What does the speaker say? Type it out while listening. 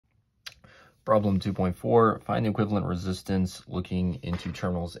Problem 2.4, find the equivalent resistance looking into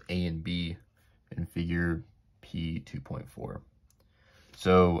terminals A and B in figure P2.4.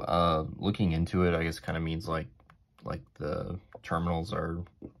 So looking into it, I guess kind of means like the terminals are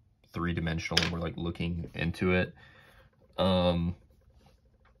three-dimensional and we're like looking into it.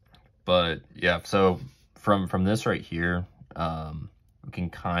 But yeah, so from this right here, we can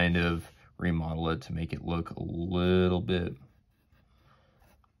kind of remodel it to make it look a little bit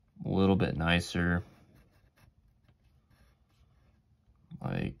nicer.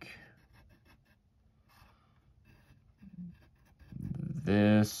 Like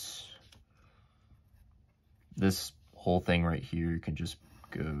this whole thing right here can just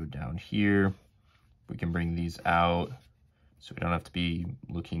go down here. We can bring these out so we don't have to be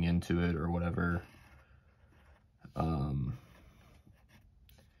looking into it or whatever.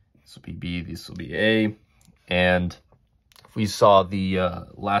 This will be B, this will be A. And if we saw the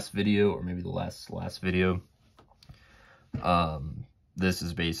last video, or maybe the last video, this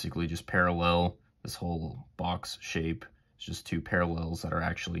is basically just parallel. This whole box shape is just two parallels that are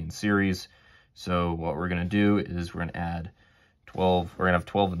actually in series. So what we're going to do is we're going to add 12, we're going to have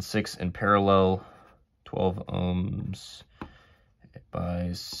 12 and 6 in parallel, 12 ohms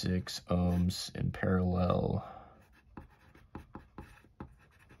by 6 ohms in parallel.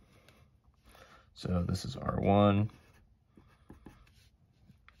 So this is R1.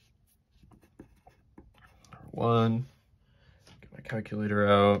 R1. Get my calculator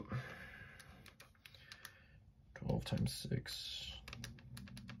out. 12 times 6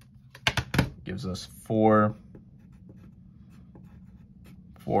 gives us 4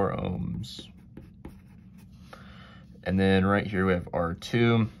 ohms. And then right here we have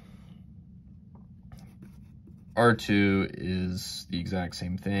R2. R2 is the exact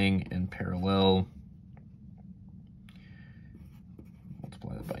same thing in parallel.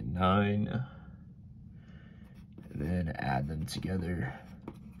 Multiply that by 9. And then add them together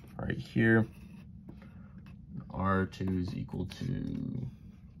right here. R2 is equal to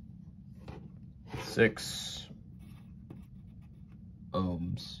 6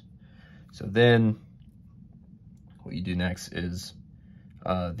 ohms. So then what you do next is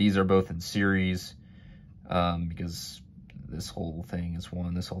these are both in series because this whole thing is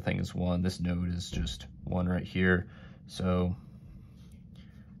 1, this whole thing is 1, this node is just 1 right here. So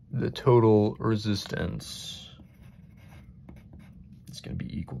the total resistance is going to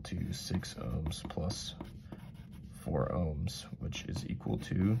be equal to 6 ohms plus 4 ohms, which is equal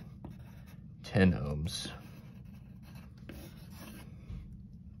to 10 ohms.